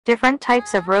Different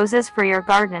types of roses for your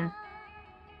garden.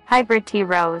 Hybrid tea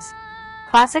rose.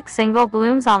 Classic single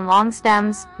blooms on long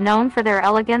stems, known for their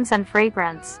elegance and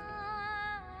fragrance.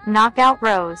 Knockout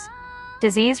rose.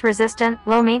 Disease-resistant,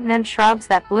 low-maintenance shrubs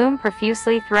that bloom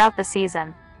profusely throughout the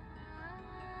season.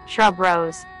 Shrub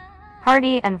rose.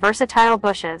 Hardy and versatile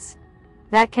bushes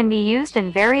that can be used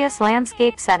in various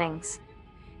landscape settings.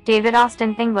 David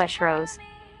Austin English rose.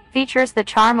 Features the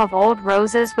charm of old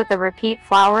roses with the repeat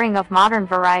flowering of modern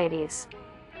varieties.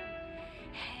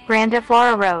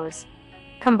 Grandiflora rose.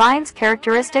 Combines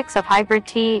characteristics of hybrid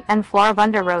tea and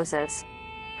floribunda roses,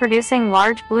 producing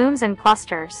large blooms in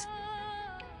clusters.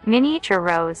 Miniature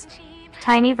rose.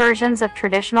 Tiny versions of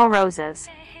traditional roses,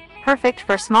 perfect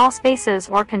for small spaces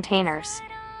or containers.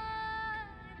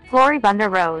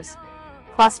 Floribunda rose.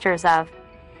 Clusters of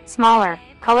smaller,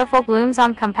 colorful blooms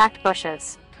on compact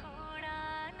bushes.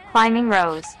 Climbing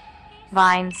rose.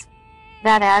 Vines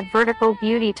that add vertical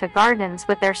beauty to gardens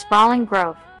with their sprawling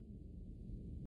growth.